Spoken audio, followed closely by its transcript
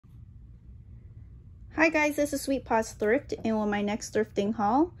Hi guys, this is Sweet Paws Thrift, and with my next thrifting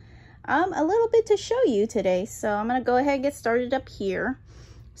haul, a little bit to show you today. So I'm gonna go ahead and get started up here.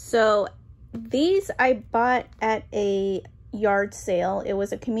 So these I bought at a yard sale. It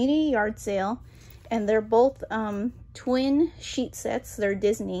was a community yard sale, and they're both twin sheet sets. They're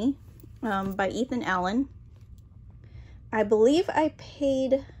Disney by Ethan Allen. I believe I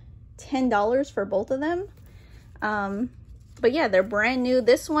paid $10 for both of them. But yeah, they're brand new.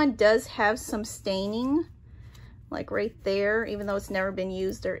 This one does have some staining, like right there. Even though it's never been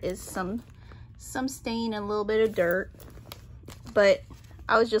used, there is some stain and a little bit of dirt. But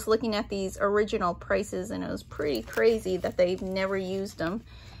I was just looking at these original prices, and it was pretty crazy that they've never used them.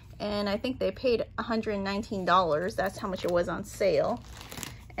 And I think they paid $119. That's how much it was on sale.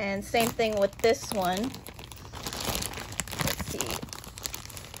 And same thing with this one. Let's see.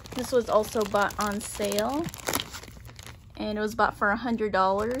 This was also bought on sale. And it was bought for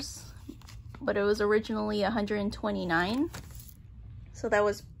 $100, but it was originally $129. So that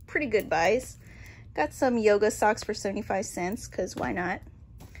was pretty good buys. Got some yoga socks for 75 cents, because why not?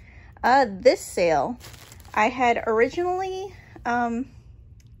 This sale, I had originally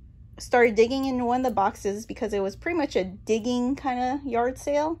started digging in one of the boxes because it was pretty much a digging kind of yard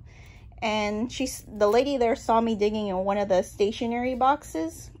sale. And the lady there saw me digging in one of the stationery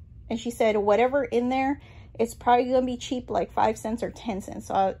boxes, and she said, whatever in there, it's probably gonna be cheap, like 5 cents or 10 cents.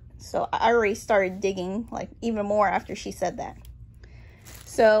 So I already started digging like even more after she said that.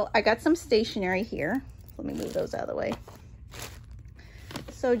 So I got some stationery here. Let me move those out of the way.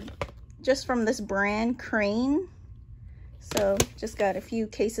 So just from this brand, Crane. So just got a few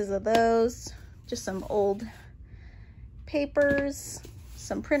cases of those. Just some old papers,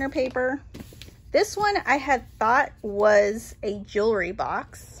 some printer paper. This one I had thought was a jewelry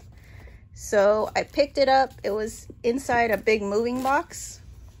box. So I picked it up. It was inside a big moving box.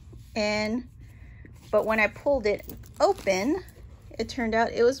 But when I pulled it open, it turned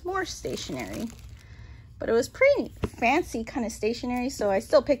out it was more stationery. But it was pretty fancy kind of stationery, so I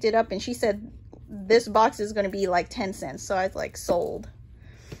still picked it up, and she said this box is going to be like 10 cents. So I was like, sold.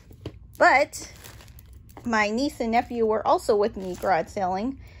 But my niece and nephew were also with me garage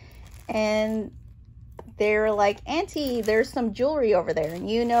selling, and they're like, Auntie, there's some jewelry over there. And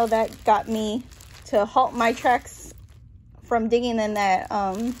you know, that got me to halt my tracks from digging in that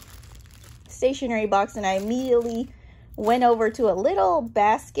stationery box. And I immediately went over to a little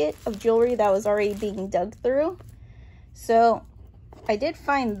basket of jewelry that was already being dug through. So I did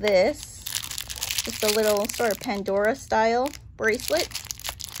find this, just a little sort of Pandora style bracelet,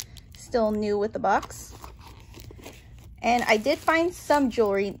 still new with the box. And I did find some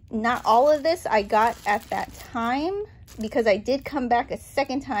jewelry. Not all of this I got at that time, because I did come back a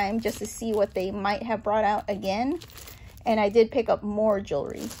second time just to see what they might have brought out again. And I did pick up more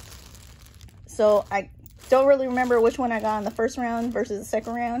jewelry. So I don't really remember which one I got in the first round versus the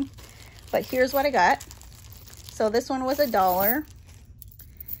second round. But here's what I got. So this one was $1.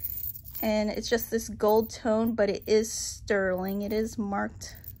 And it's just this gold tone, but it is sterling. It is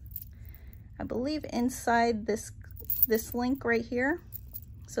marked, I believe, inside this link right here.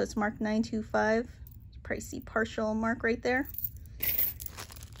 So it's marked 925. Probably see partial mark right there.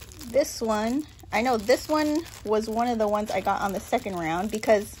 This one, I know this one was one of the ones I got on the second round,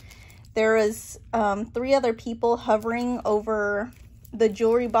 because there was 3 other people hovering over the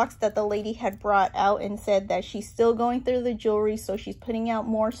jewelry box that the lady had brought out, and said that she's still going through the jewelry, so she's putting out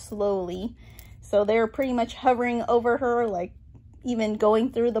more slowly. So they were pretty much hovering over her, like even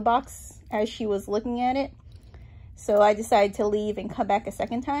going through the box as she was looking at it. So I decided to leave and come back a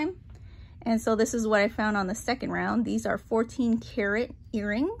second time. And so this is what I found on the second round. These are 14 karat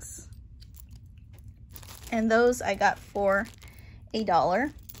earrings. And those I got for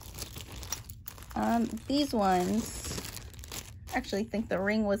 $1. These ones, I actually think the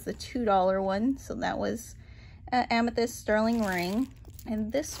ring was the $2 one. So that was an amethyst sterling ring.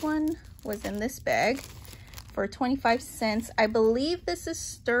 And this one was in this bag for 25 cents. I believe this is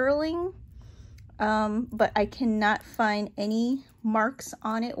sterling. But I cannot find any marks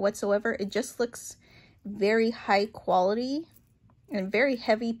on it whatsoever. It just looks very high quality and very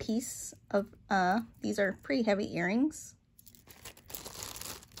heavy piece of, these are pretty heavy earrings.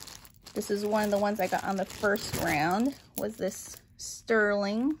 This is one of the ones I got on the first round, was this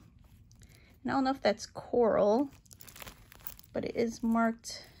sterling. And I don't know if that's coral, but it is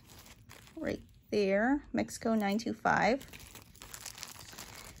marked right there, Mexico 925.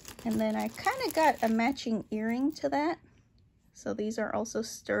 And then I kind of got a matching earring to that. So these are also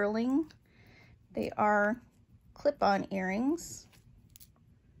sterling. They are clip-on earrings.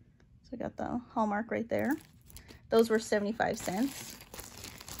 So I got the hallmark right there. Those were 75 cents.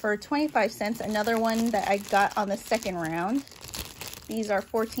 for 25 cents, another one that I got on the second round. These are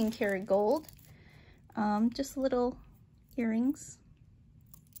 14 karat gold. Just little earrings.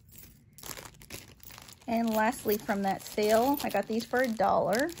 And lastly, from that sale, I got these for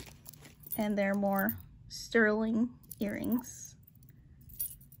 $1, and they're more sterling earrings.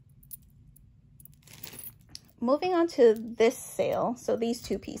 Moving on to this sale, so these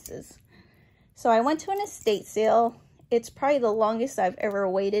two pieces. So I went to an estate sale. It's probably the longest I've ever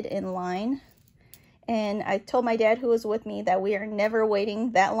waited in line. And I told my dad, who was with me, that we are never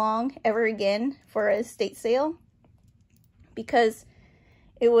waiting that long ever again for an estate sale, because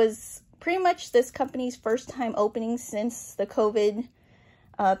it was pretty much this company's first time opening since the COVID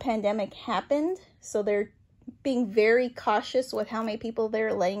pandemic happened. So they're being very cautious with how many people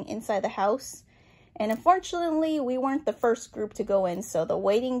they're letting inside the house. And unfortunately, we weren't the first group to go in, so the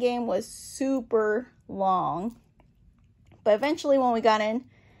waiting game was super long. But eventually, when we got in,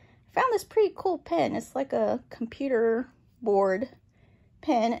 I found this pretty cool pen. It's like a computer board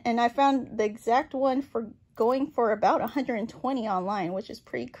pen, and I found the exact one for going for about $120 online, which is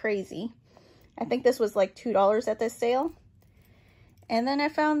pretty crazy. I think this was like $2 at this sale. And then I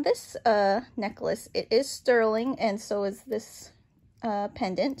found this necklace. It is sterling, and so is this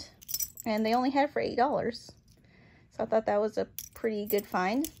pendant. And they only had it for $8. So I thought that was a pretty good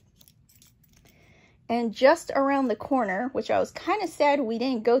find. And just around the corner, which I was kind of sad we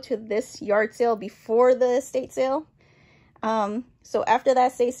didn't go to this yard sale before the estate sale. So after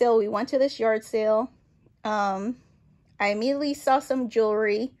that estate sale, we went to this yard sale. I immediately saw some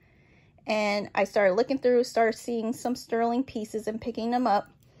jewelry, and I started looking through, started seeing some sterling pieces and picking them up.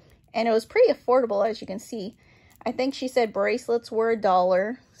 And it was pretty affordable, as you can see. I think she said bracelets were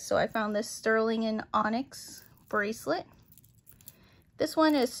 $1. So I found this sterling and onyx bracelet. This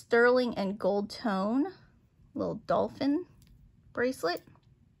one is sterling and gold tone, little dolphin bracelet.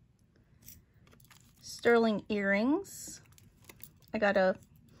 Sterling earrings. I got a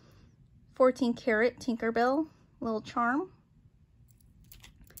 14 karat Tinkerbell little charm.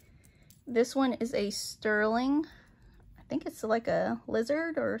 This one is a sterling, I think it's like a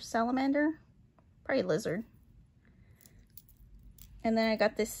lizard or salamander, probably lizard. And then I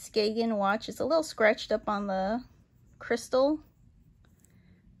got this Skagen watch. It's a little scratched up on the crystal,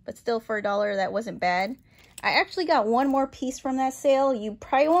 but still for $1, that wasn't bad. I actually got one more piece from that sale. You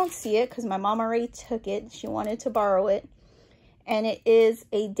probably won't see it because my mom already took it. She wanted to borrow it. And it is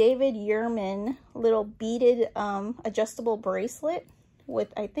a David Yurman little beaded adjustable bracelet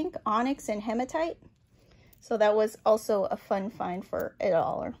with, I think, onyx and hematite. So that was also a fun find for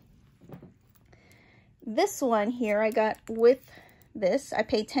 $1. This one here I got with this. I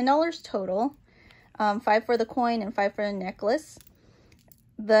paid $10 total, $5 for the coin and $5 for the necklace.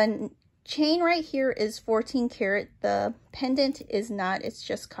 The chain right here is 14 karat. The pendant is not, it's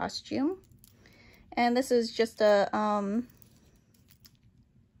just costume. And this is just a, I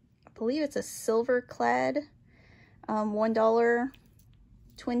believe it's a silver clad $1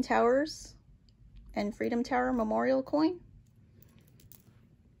 Twin Towers and Freedom Tower memorial coin.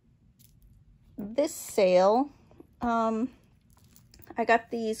 This sale, I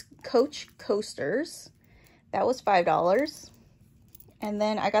got these Coach coasters. That was $5. And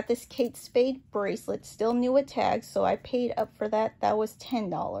then I got this Kate Spade bracelet, still new with tags, so I paid up for that. That was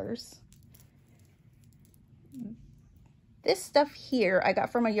 $10. This stuff here I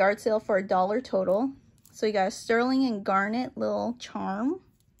got from a yard sale for $1 total. So you got a sterling and garnet little charm.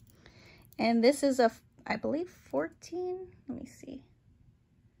 And this is a, I believe 14, let me see.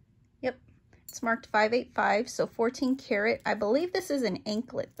 Yep, it's marked 585, so 14 karat. I believe this is an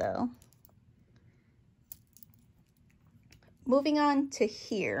anklet though. Moving on to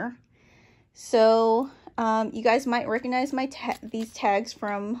here. So you guys might recognize my these tags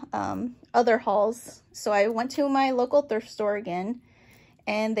from other hauls. So I went to my local thrift store again,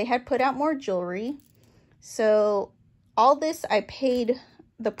 and they had put out more jewelry. So all this I paid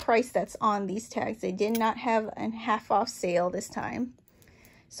the price that's on these tags. They did not have a half off sale this time.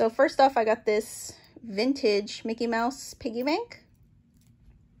 So first off, I got this vintage Mickey Mouse piggy bank.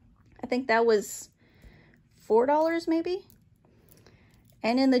 I think that was $4 maybe.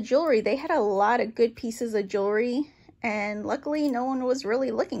 And in the jewelry, they had a lot of good pieces of jewelry, and luckily no one was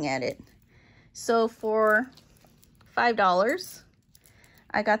really looking at it. So for $5,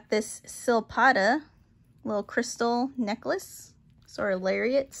 I got this Silpada little crystal necklace, sort of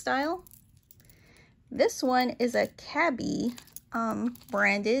lariat style. This one is a Cabby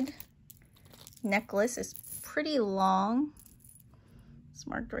branded necklace. It's pretty long. It's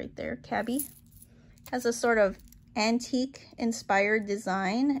marked right there, Cabby. Has a sort of antique inspired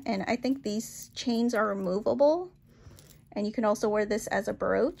design, and I think these chains are removable, And you can also wear this as a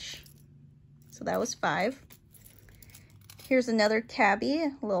brooch. So that was $5. Here's another cabbie,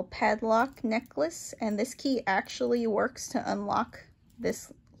 a little padlock necklace, and this key actually works to unlock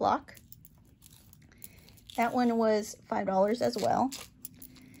this lock. That one was $5 as well.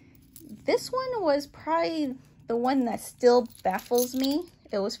 This one was probably the one that still baffles me.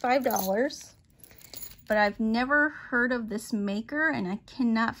 It was $5, but I've never heard of this maker, and I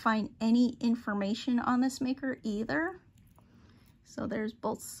cannot find any information on this maker either. So there's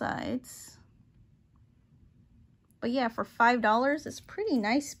both sides. But yeah, for $5, it's a pretty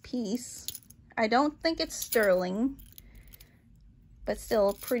nice piece. I don't think it's sterling, but still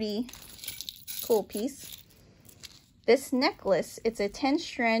a pretty cool piece. This necklace, it's a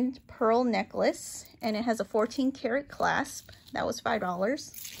 10-strand pearl necklace, and it has a 14-karat clasp. That was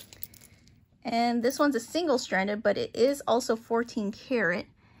 $5. And this one's a single-stranded, but it is also 14-karat.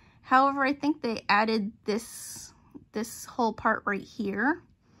 However, I think they added this whole part right here,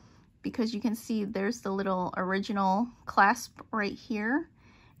 because you can see there's the little original clasp right here,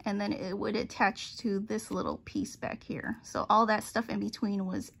 and then it would attach to this little piece back here. So all that stuff in between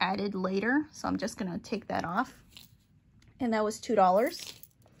was added later, so I'm just gonna take that off. And that was $2.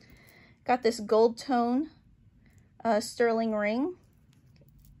 Got this gold tone sterling ring,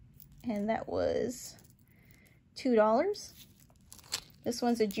 and that was $2. This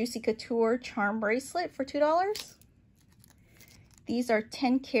one's a Juicy Couture charm bracelet for $2. These are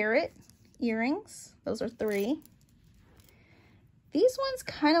 10-karat earrings. Those are $3. These ones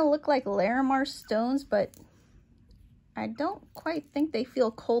kind of look like Larimar stones, but I don't quite think they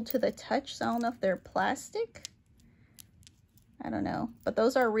feel cold to the touch, so I don't know if they're plastic. I don't know, but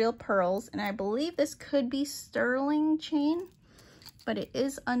those are real pearls, and I believe this could be sterling chain, but it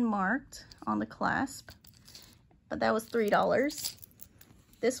is unmarked on the clasp. But that was $3.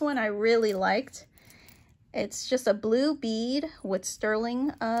 This one I really liked. It's just a blue bead with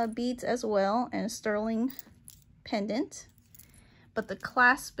sterling beads as well, and a sterling pendant. But the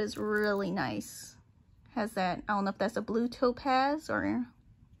clasp is really nice. Has that, I don't know if that's a blue topaz or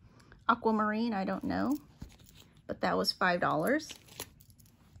aquamarine, I don't know. But that was $5.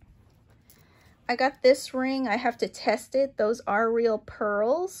 I got this ring. I have to test it. Those are real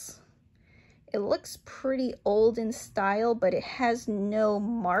pearls. It looks pretty old in style, but it has no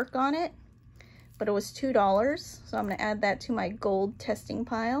mark on it. But it was $2, so I'm going to add that to my gold testing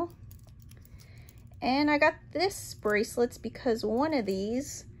pile. And I got this bracelets because one of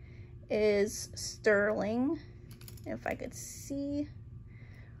these is sterling. If I could see,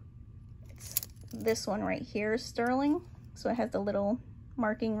 it's this one right here is sterling. So it has the little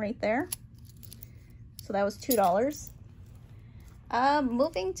marking right there. So that was $2.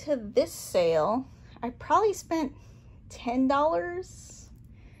 Moving to this sale, I probably spent $10.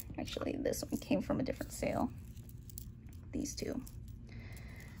 Actually, this one came from a different sale. These two.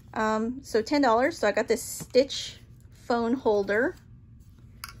 So $10. So I got this Stitch phone holder.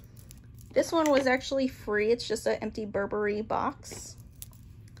 This one was actually free. It's just an empty Burberry box.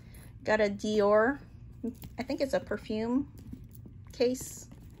 Got a Dior, I think it's a perfume case.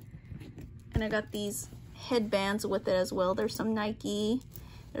 And I got these headbands with it as well. There's some Nike,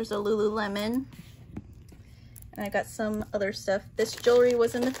 there's a Lululemon, and I got some other stuff. This jewelry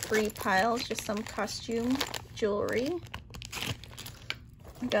was in the free pile, it's just some costume jewelry.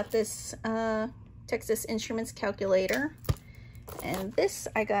 I got this Texas Instruments calculator, and this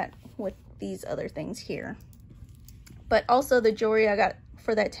I got with these other things here. But also the jewelry I got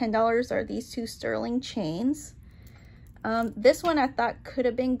for that $10 are these two sterling chains. This one I thought could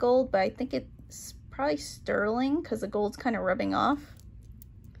have been gold, but I think it's probably sterling because the gold's kind of rubbing off.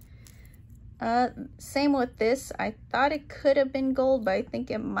 Same with this. I thought it could have been gold, but I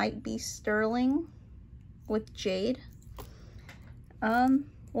think it might be sterling with jade. One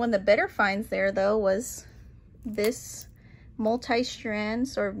of the better finds there though was this multi-strand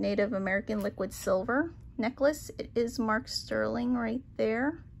sort of Native American liquid silver necklace. It is marked sterling right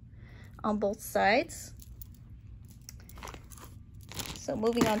there on both sides. So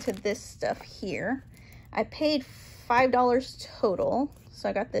moving on to this stuff here, I paid $5 total. So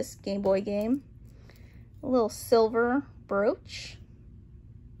I got this Game Boy game, a little silver brooch.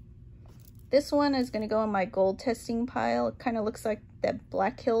 This one is going to go in my gold testing pile. It kind of looks like that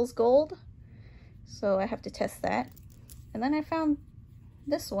Black Hills gold, so I have to test that. And then I found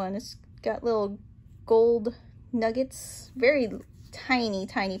this one. It's got little gold nuggets, very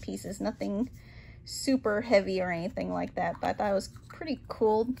tiny pieces, nothing super heavy or anything like that, but I thought it was pretty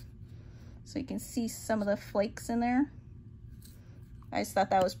cool. So you can see some of the flakes in there. I just thought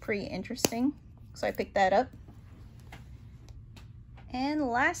that was pretty interesting, so I picked that up. And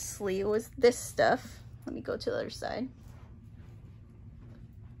lastly was this stuff. Let me go to the other side.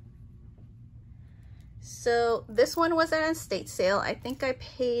 So this one was at an estate sale. I think I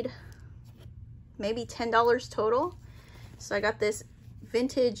paid maybe $10 total. So I got this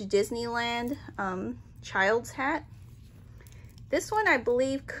vintage Disneyland child's hat. This one I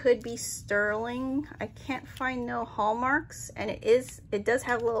believe could be sterling. I can't find no hallmarks, and it does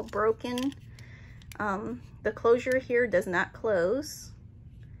have a little broken, the closure here does not close,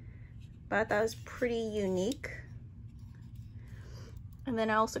 but I thought it was pretty unique. And then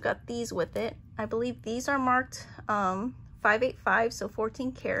I also got these with it. I believe these are marked 585, so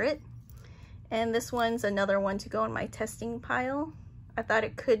 14 karat. And this one's another one to go in my testing pile. I thought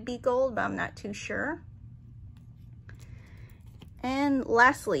it could be gold, but I'm not too sure. And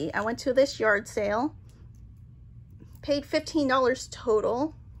lastly, I went to this yard sale, paid $15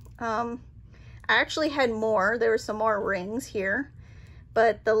 total. I actually had more. There were some more rings here,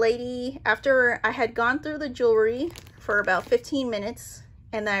 but the lady, after I had gone through the jewelry for about 15 minutes,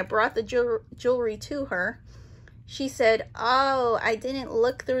 and then I brought the jewelry to her, she said, "Oh, I didn't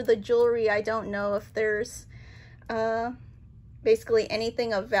look through the jewelry. I don't know if there's basically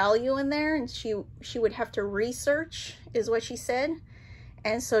anything of value in there," and she would have to research, is what she said.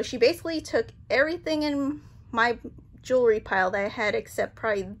 And so she basically took everything in my jewelry pile that I had except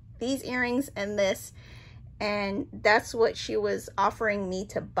probably these earrings and this, and that's what she was offering me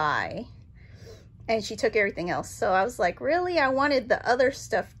to buy. And she took everything else. So I was like, really? I wanted the other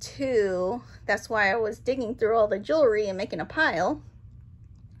stuff too. That's why I was digging through all the jewelry and making a pile.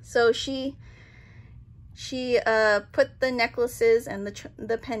 So she put the necklaces and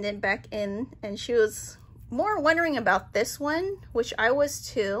the pendant back in, and she was more wondering about this one, which I was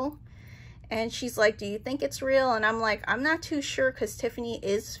too. And she's like, "Do you think it's real?" And I'm like, I'm not too sure, because Tiffany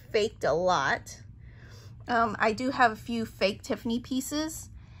is faked a lot. I do have a few fake Tiffany pieces,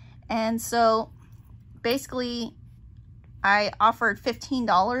 and so basically I offered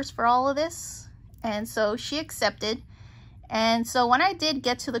 $15 for all of this, and so she accepted. And so when I did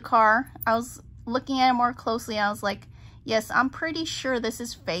get to the car, I was looking at it more closely. I was like, yes, I'm pretty sure this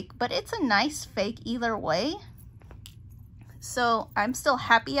is fake, but it's a nice fake either way. So I'm still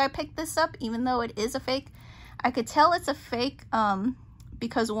happy I picked this up, even though it is a fake. I could tell it's a fake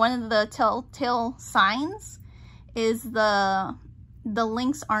because one of the telltale signs is the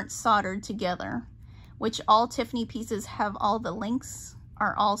links aren't soldered together, which all Tiffany pieces have. All the links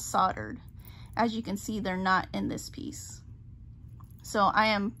are all soldered. As you can see, they're not in this piece. So I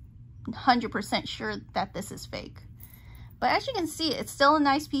am 100% sure that this is fake. But as you can see, it's still a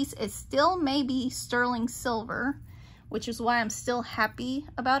nice piece. It still may be sterling silver, which is why I'm still happy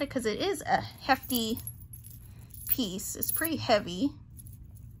about it, because it is a hefty piece. It's pretty heavy.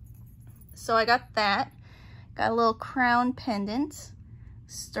 So I got that. Got a little crown pendant,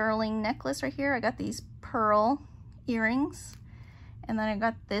 sterling necklace right here. I got these pearl earrings, and then I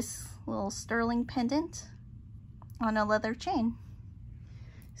got this little sterling pendant on a leather chain.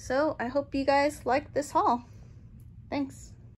 So I hope you guys like this haul. Thanks.